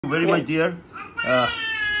very much, dear.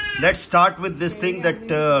 Let's start with this thing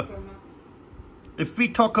that if we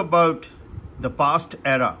talk about the past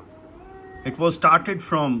era, it was started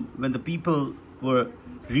from when the people were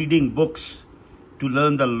reading books to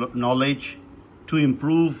learn the knowledge, to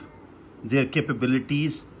improve their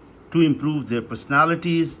capabilities, to improve their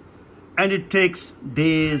personalities, and it takes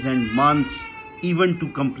days and months even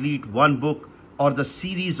to complete one book or the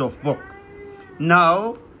series of book.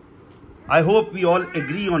 Now, I hope we all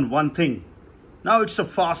agree on one thing. Now it's a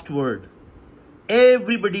fast world.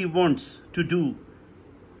 Everybody wants to do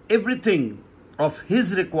everything of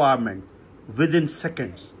his requirement within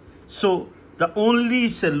seconds. So the only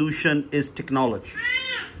solution is technology.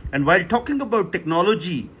 And while talking about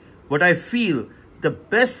technology, what I feel the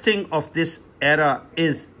best thing of this era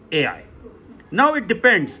is AI. Now it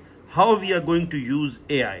depends how we are going to use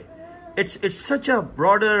AI. It's such a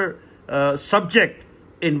broader subject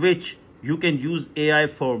in which you can use AI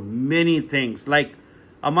for many things. Like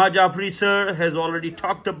Ahmad Jafri sir has already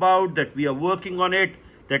talked about that we are working on it,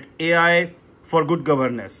 that AI for good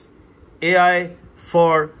governance, AI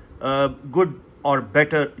for good or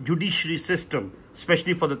better judiciary system,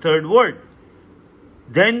 especially for the third world.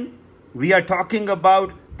 Then we are talking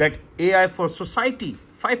about that AI for society,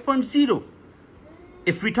 5.0.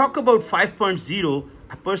 If we talk about 5.0,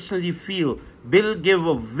 I personally feel Bill gave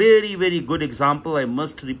a very, very good example. I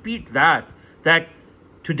must repeat that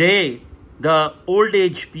today, the old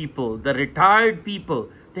age people, the retired people,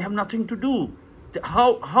 they have nothing to do.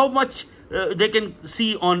 How much they can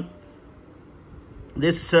see on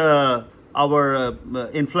this, our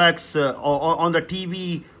Inflex, on the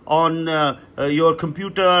TV, on your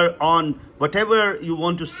computer, on whatever you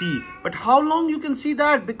want to see. But how long you can see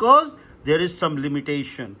that? Because there is some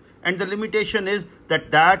limitation. And the limitation is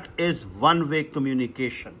that is one-way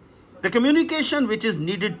communication. The communication which is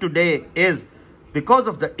needed today is because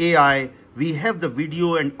of the AI, we have the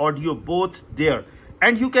video and audio both there.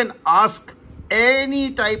 And you can ask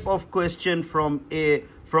any type of question from the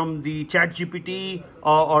ChatGPT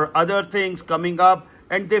or other things coming up,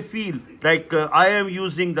 and they feel like I am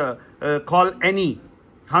using the call Annie.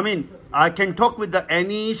 I mean, I can talk with the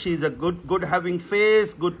Annie. She's a good having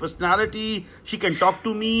face, good personality. She can talk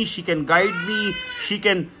to me. She can guide me. She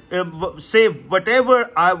can say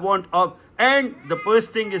whatever I want of. And the first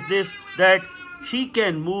thing is this, that she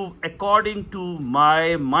can move according to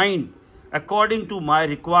my mind, according to my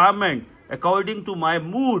requirement, according to my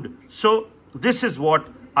mood. So this is what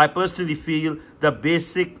I personally feel the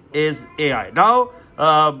basic is AI. Now,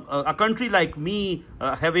 a country like me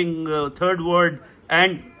having third world,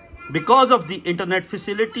 and because of the internet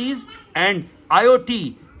facilities and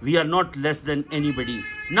IoT, we are not less than anybody.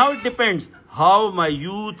 Now it depends how my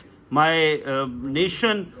youth, my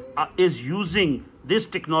nation is using this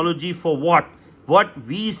technology for what. What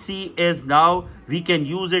we see is now we can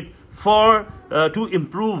use it for to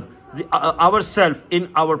improve ourselves in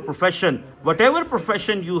our profession. Whatever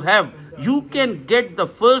profession you have, you can get the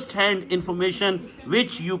first-hand information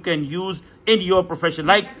which you can use in your profession.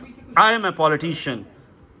 Like I am a politician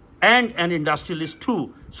and an industrialist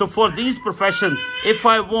too. So for these professions, if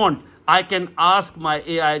I want, I can ask my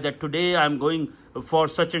AI that today I'm going for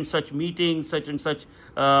such and such meeting, such and such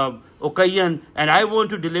occasion, and I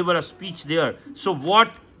want to deliver a speech there. So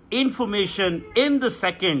what information in the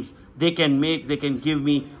seconds they can make, they can give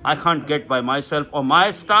me, I can't get by myself, or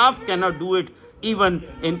my staff cannot do it even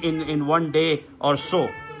in one day or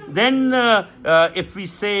so. Then if we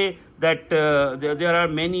say that there are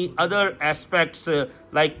many other aspects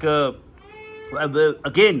like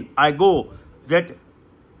again I go that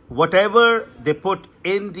whatever they put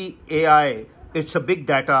in the AI, it's a big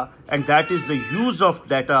data, and that is the use of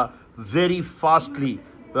data very fastly.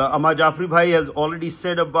 Ahmad Jafri bhai has already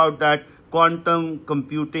said about that quantum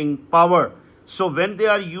computing power. So when they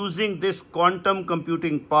are using this quantum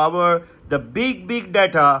computing power, the big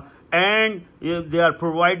data, and they are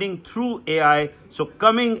providing through AI. So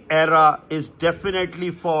coming era is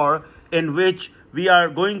definitely for in which we are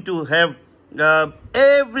going to have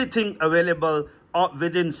everything available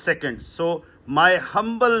within seconds. So my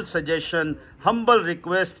humble suggestion, humble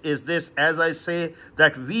request is this, as I say,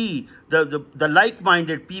 that we, the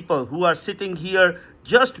like-minded people who are sitting here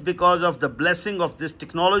just because of the blessing of this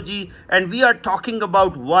technology, and we are talking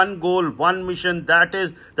about one goal, one mission, that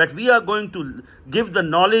is that we are going to give the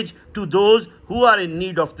knowledge to those who are in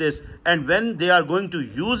need of this. And when they are going to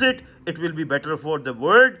use it, it will be better for the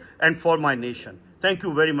world and for my nation. Thank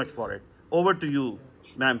you very much for it. Over to you,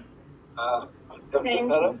 ma'am.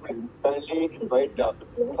 Thank you. Kindly invite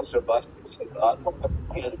Mr. Balaji Sarkar.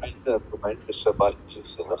 He has been the Mr. Balaji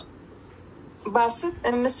Sarkar. Basit,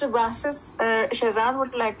 Mr. Basit Shahzad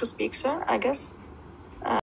would like to speak, sir, I guess.